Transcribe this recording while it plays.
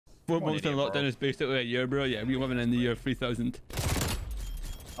4 months in lockdown is basically a year, bro. Yeah, we're living in the year 3000.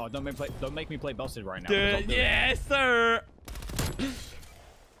 Oh, don't make me play busted right now. Dude, yes, sir.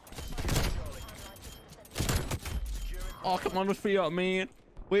 Oh, come on, let's free up, man.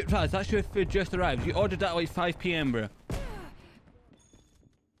 Wait, Raz, that's your food just arrived. You ordered that at like 5 p.m, bro.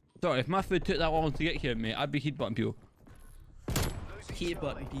 Sorry, if my food took that long to get here, mate, I'd be headbutting people.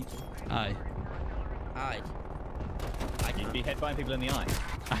 Headbutting people? Aye. Aye. You'd be headbutting people in the eye.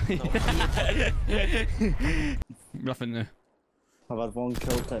 Nothing there. I've had 1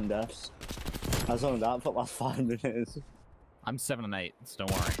 kill, 10 deaths. I was on that for the last 5 minutes. I'm 7 and 8, so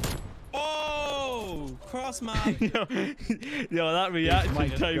don't worry. Oh! Cross man! yo, that reaction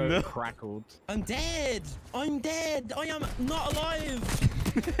time though. Crackled. I'm dead! I'm dead! I am not alive!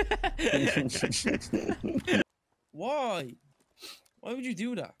 Why? Why would you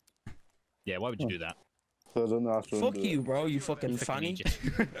do that? Yeah, why would you do that? So I don't know how to Fuck you, bro, you fucking fanny.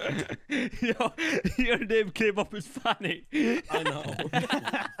 Yo, your name came up as Fanny. I know.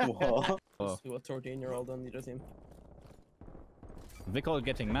 What? Oh. A 13-year-old on the other team. Vickle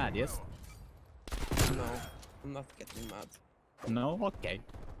getting mad, yes? No, I'm not getting mad. No? Okay.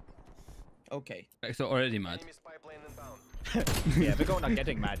 Okay. So already mad. Yeah, Vickle not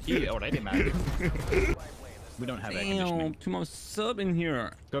getting mad. He already mad. We don't have air conditioning. Too much sub in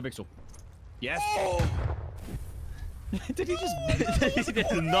here. Go, Vixel. Yes! Oh! Did he just... He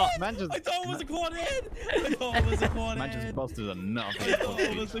did not. Man just... I thought it was a quad head! I thought it was a quad Man head! just busted a nut. I thought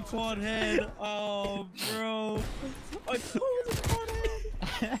it was a quad head! Oh, bro! I thought it was a quad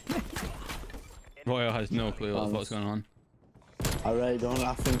head! Royal has no clue what's going on. I really don't.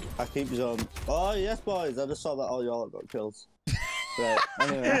 I think I keep zone. Oh, yes, boys. I just saw that all y'all got kills. Right,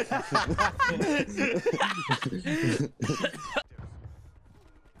 anyway.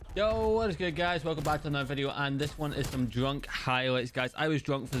 Yo, what is good, guys? Welcome back to another video, and this one is some drunk highlights, guys. I was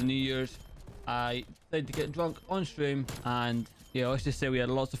drunk for the New Year's. I decided to get drunk on stream, and yeah, let's just say we had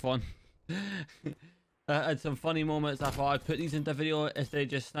lots of fun. Had some funny moments. I thought I'd put these into video instead of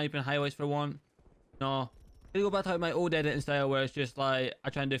just sniping highlights for one. No, I'm gonna go back to my old editing style where it's just like I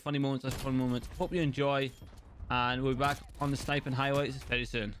try and do funny moments as fun moments. Hope you enjoy, and we'll be back on the sniping highlights very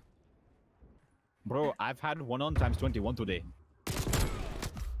soon. Bro, I've had 1 on times 21 today.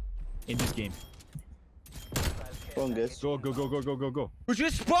 In this game. Go on, guys. Go, go, go, go, go, go, go. Would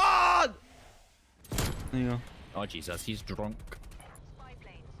you spawn? There you go. Oh, Jesus, he's drunk.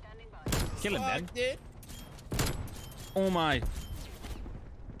 Kill him, then. Dude. Oh my.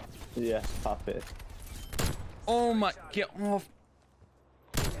 Yes, happy. Oh my. Get off.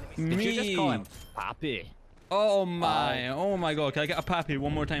 Did you just call him Pappy? Oh my. Oh my god. Can I get a pappy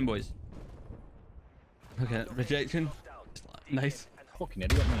one more time, boys? Okay, rejection. Nice. Fucking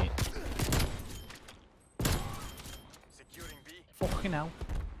idiot, mate. Fucking hell.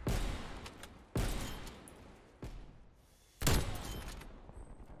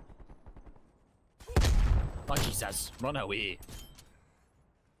 Oh, Jesus. Run away.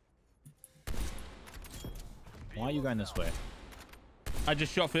 Why are you going this way? I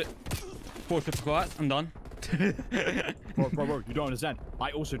just shot it. 4 triple collapse. I'm done. Bro, you don't understand. I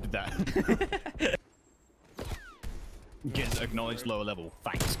also did that. Giz acknowledged lower level.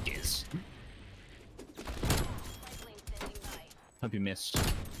 Thanks, Giz. Hope you missed.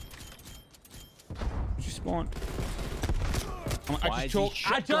 Did you spawn? Oh, Why I just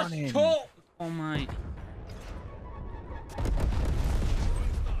choked. I just choked. Oh my.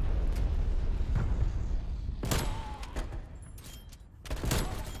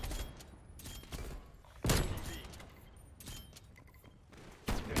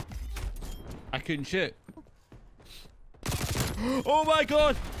 I couldn't shoot. Oh my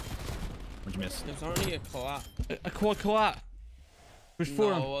god! What'd you miss? There was only a collapse. A quad collapse. There's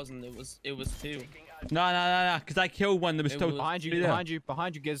 4. No, it wasn't. It was 2. No. Because I killed one that was still behind you, behind you,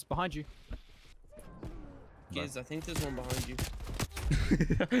 behind you, Giz, behind you. Giz, I think there's one behind you.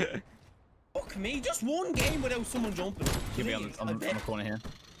 Fuck me, just one game without someone jumping. Give me on the corner here.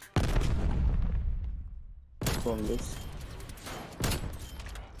 Go on, guys.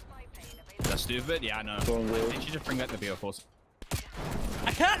 That's stupid? Yeah, I know. Go on, I guys. think you should bring back the BO4s.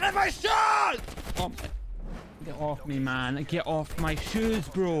 I can't let my shoes! Oh my. Get off me, man. Get off my shoes,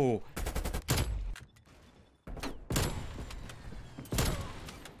 bro.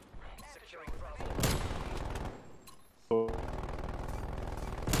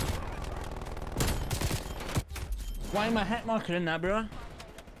 Why am I hit marker in that, bro?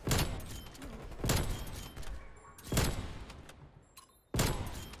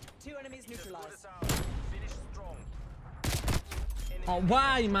 Enemies neutralized. Oh,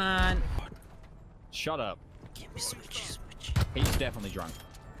 why, man? Shut up. Give me switch. He's definitely drunk.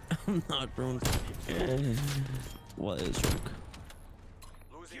 I'm not drunk. What is drunk?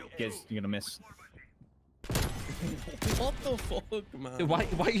 Guess you're gonna miss. What the fuck, man?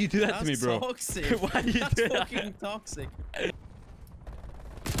 Why you do that to me, bro? Toxic. Why you That's do that? fucking toxic.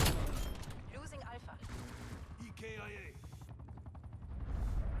 Losing Alpha.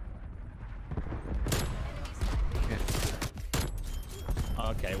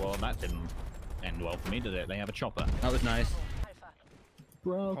 Okay, well that didn't end well for me, did it? They have a chopper. That was nice.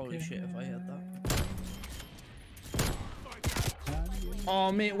 Alpha. Holy shit, if I had that.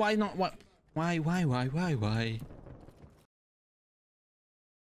 Oh mate, why not? What? Why?